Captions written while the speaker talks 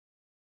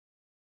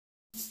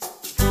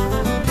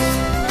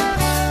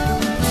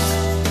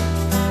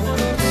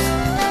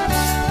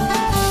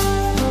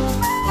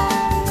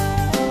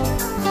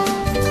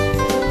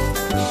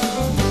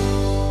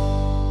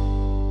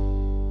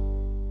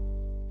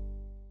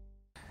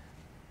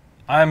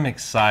I'm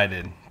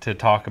excited to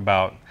talk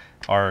about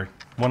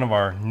one of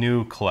our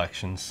new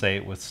collections, Say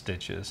It With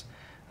Stitches.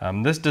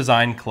 This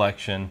design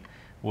collection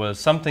was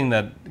something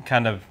that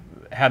kind of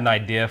had an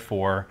idea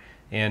for,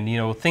 and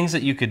things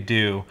that you could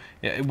do.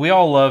 We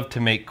all love to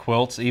make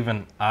quilts.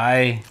 Even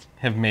I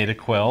have made a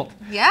quilt.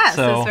 Yes,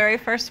 this very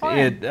first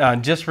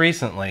one. Just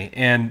recently.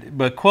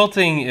 But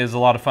quilting is a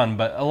lot of fun.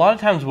 But a lot of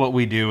times what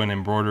we do in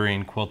embroidery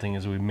and quilting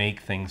is we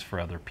make things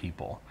for other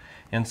people.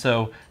 And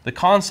so the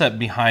concept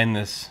behind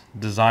this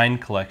design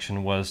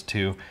collection was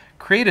to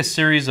create a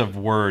series of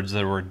words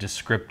that were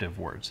descriptive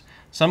words.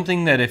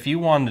 Something that if you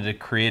wanted to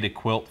create a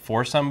quilt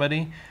for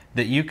somebody,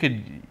 that you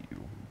could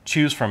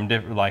choose from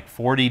like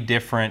 40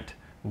 different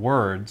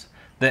words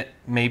that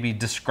maybe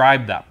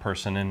describe that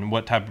person and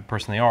what type of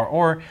person they are,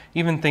 or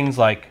even things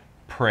like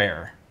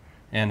prayer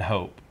and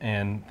hope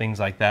and things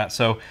like that.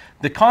 So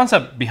the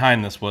concept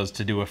behind this was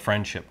to do a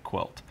friendship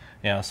quilt,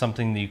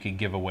 something that you could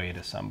give away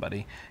to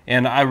somebody.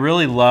 And I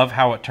really love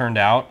how it turned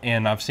out,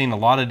 and I've seen a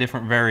lot of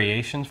different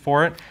variations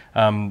for it.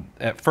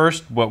 At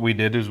first, what we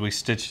did is we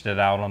stitched it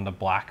out on the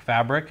black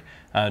fabric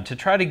to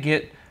try to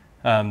get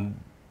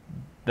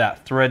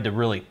that thread to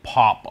really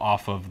pop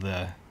off of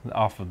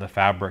the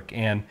fabric,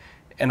 and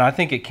I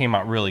think it came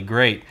out really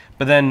great.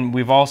 But then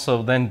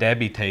then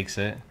Debbie takes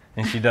it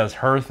and she does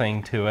her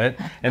thing to it,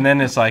 and then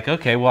it's like,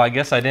 okay, well, I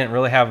guess I didn't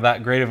really have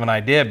that great of an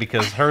idea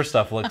because her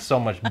stuff looks so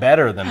much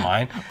better than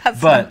mine.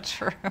 That's not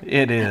true.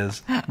 It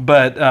is.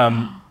 But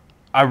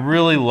I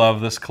really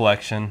love this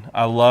collection.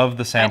 I love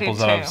the samples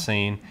that I've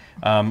seen.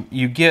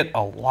 You get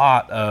a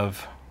lot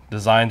of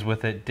designs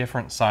with it,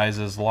 different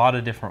sizes, a lot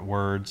of different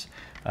words,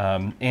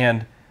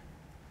 and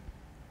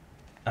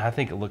I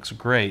think it looks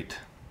great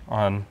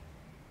on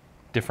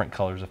different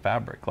colors of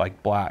fabric,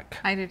 like black.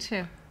 I do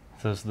too.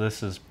 So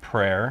this is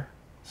prayer.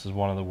 This is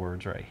one of the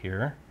words right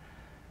here.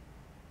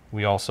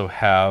 We also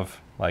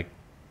have like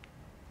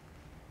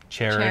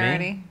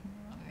charity.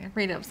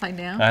 Read upside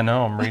down. I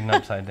know, I'm reading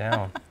upside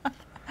down.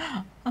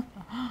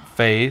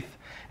 Faith.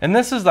 And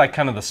this is like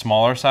kind of the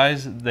smaller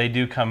size. They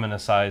do come in a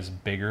size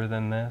bigger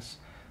than this,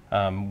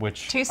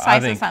 which two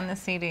sizes on the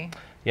CD.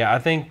 Yeah, I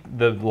think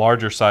the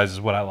larger size is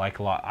what I like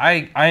a lot.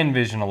 I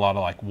envision a lot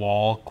of like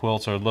wall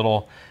quilts or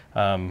little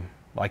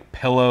like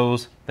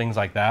pillows, things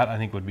like that, I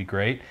think would be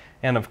great.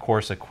 And of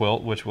course a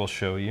quilt, which we'll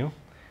show you.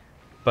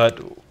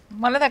 But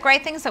one of the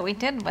great things that we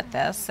did with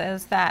this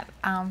is that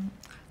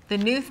the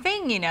new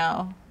thing,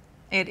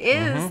 it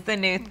is the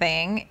new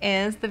thing,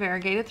 is the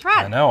variegated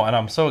thread. I know, and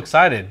I'm so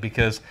excited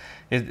because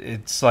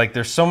it's like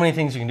there's so many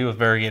things you can do with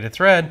variegated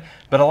thread,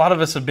 but a lot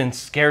of us have been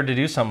scared to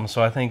do something,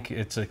 so I think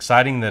it's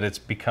exciting that it's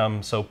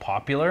become so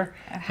popular.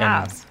 It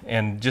has.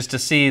 And just to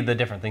see the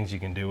different things you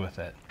can do with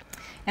it.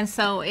 And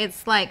so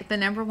it's like the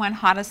 #1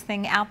 hottest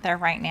thing out there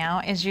right now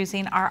is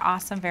using our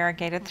awesome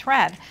variegated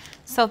thread.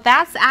 So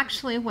that's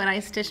actually what I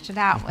stitched it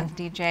out with,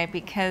 DJ,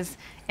 because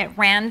it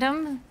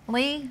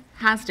randomly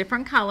has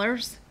different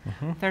colors.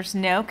 There's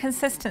no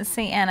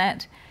consistency in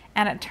it,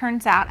 and it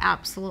turns out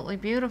absolutely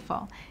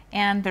beautiful.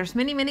 And there's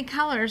many, many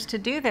colors to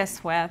do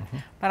this with,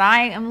 but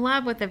I am in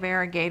love with the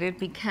variegated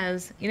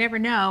because you never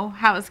know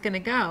how it's going to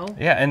go.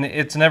 Yeah, and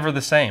it's never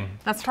the same.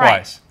 That's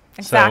twice. Right.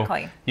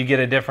 Exactly. So you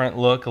get a different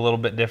look, a little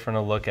bit different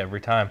a look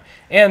every time.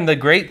 And the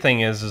great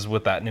thing is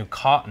with that new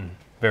cotton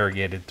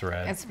variegated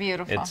thread. It's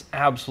beautiful. It's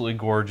absolutely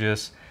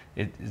gorgeous.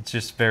 It's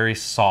just very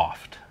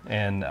soft.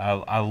 And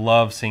I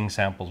love seeing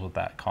samples with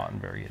that cotton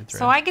variegated thread.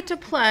 So I get to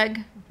plug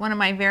one of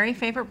my very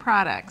favorite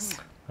products.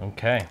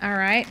 Okay. All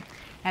right.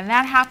 And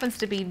that happens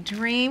to be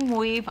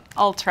Dreamweave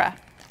Ultra.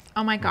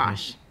 Oh my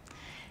gosh.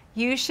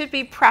 You should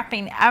be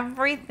prepping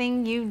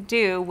everything you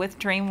do with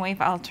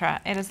Dreamweave Ultra.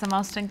 It is the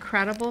most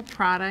incredible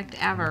product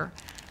ever.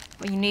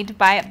 But you need to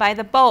buy it by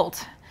the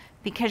bolt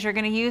because you're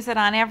going to use it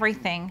on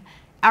everything.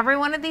 Every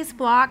one of these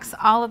blocks,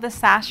 all of the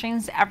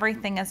sashings,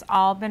 everything has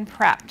all been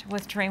prepped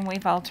with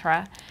Dreamweave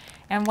Ultra.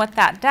 And what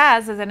that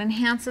does is it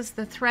enhances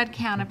the thread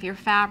count of your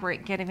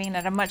fabric, giving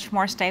it a much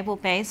more stable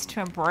base to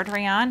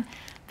embroidery on.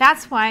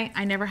 That's why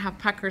I never have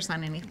puckers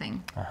on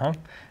anything.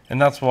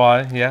 And that's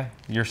why, yeah,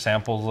 your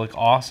samples look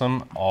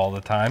awesome all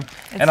the time.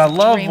 And I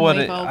love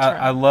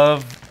I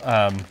love,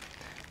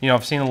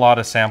 I've seen a lot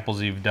of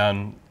samples you've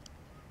done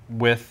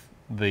with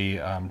the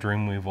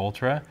Dreamweave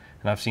Ultra,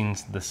 and I've seen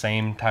the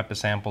same type of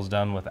samples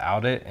done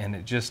without it, and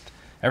it just,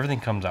 everything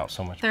comes out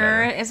so much better.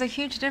 There is a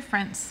huge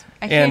difference,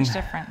 huge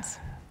difference.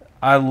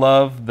 I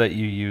love that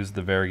you use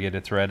the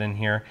variegated thread in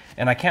here,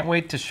 and I can't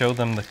wait to show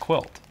them the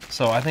quilt.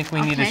 So I think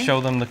we need to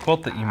show them the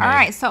quilt that you made. All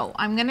right, so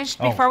I'm going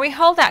to, before we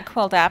hold that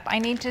quilt up, I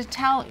need to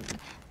tell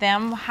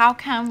them how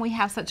come we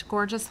have such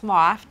gorgeous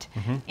loft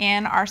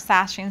in our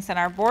sashings and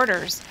our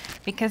borders.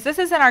 Because this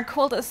is in our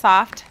Cool to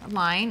Soft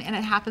line, and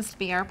it happens to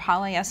be our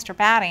polyester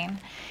batting.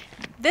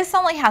 This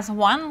only has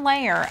one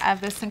layer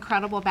of this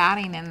incredible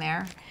batting in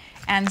there,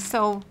 and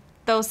so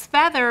those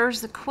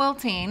feathers, the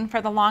quilting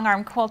for the long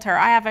arm quilter,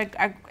 I have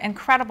an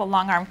incredible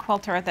long arm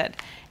quilter that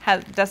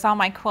does all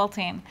my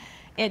quilting.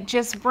 It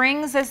just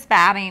brings this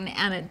batting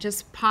and it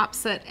just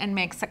pops it and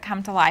makes it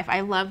come to life.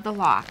 I love the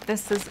lock.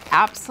 This is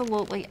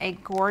absolutely a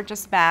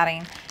gorgeous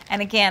batting.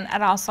 And again,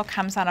 it also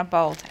comes on a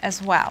bolt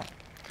as well.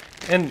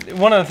 And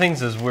one of the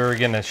things is we're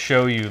going to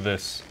show you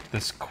this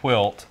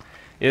quilt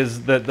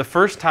is that the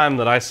first time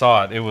that I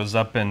saw it, it was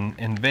up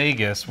in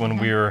Vegas when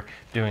we were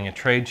doing a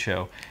trade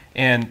show.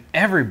 And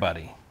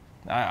everybody,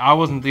 I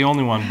wasn't the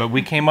only one, but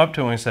we came up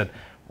to him and said,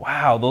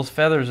 wow, those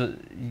feathers,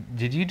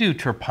 did you do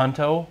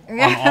Trapunto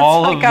on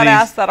all of these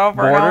asked that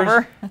over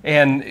borders?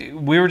 and over.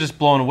 And we were just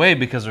blown away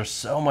because there's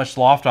so much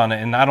loft on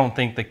it, and I don't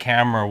think the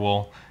camera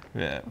will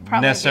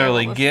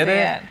necessarily get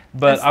it.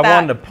 But I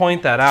wanted to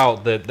point that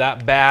out,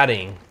 that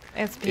batting,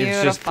 it's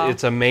beautiful.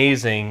 It's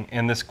amazing,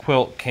 and this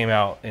quilt came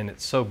out, and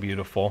it's so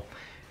beautiful.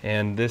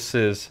 And this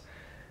is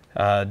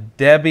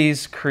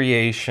Debbie's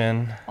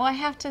creation. Well, I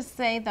have to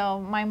say, though,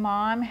 my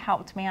mom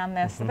helped me on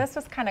this. So this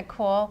was kind of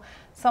cool.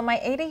 So my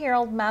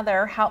 80-year-old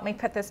mother helped me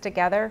put this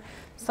together.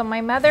 So my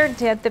mother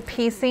did the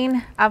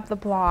piecing of the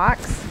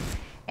blocks,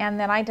 and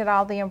then I did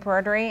all the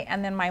embroidery,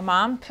 and then my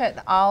mom put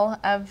all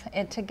of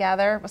it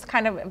together. It was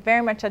kind of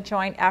very much a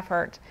joint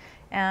effort.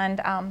 And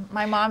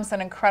my mom's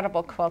an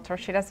incredible quilter.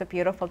 She does a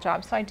beautiful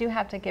job. So I do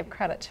have to give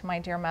credit to my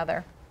dear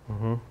mother.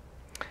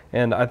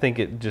 And I think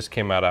it just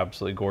came out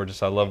absolutely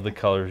gorgeous. I love the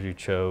colors you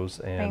chose.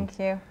 And, thank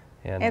you.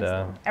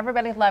 And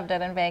everybody loved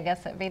it in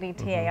Vegas at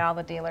VDTA, all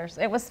the dealers.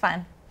 It was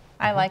fun.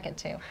 I like it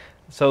too.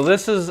 So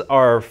this is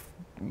our,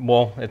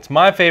 well, it's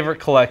my favorite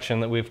collection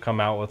that we've come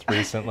out with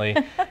recently.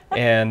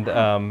 And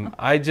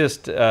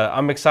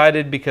I'm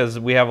excited because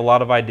we have a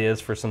lot of ideas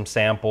for some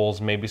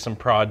samples, maybe some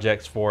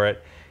projects for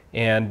it.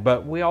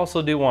 But we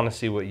also do want to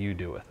see what you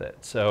do with it.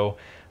 So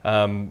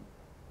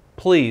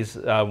please,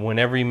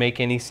 whenever you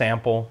make any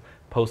sample,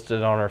 post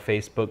it on our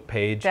Facebook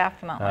page.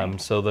 Definitely.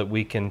 So that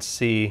we can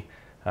see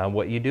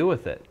what you do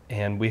with it.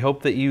 And we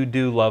hope that you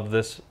do love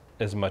this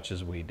as much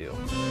as we do.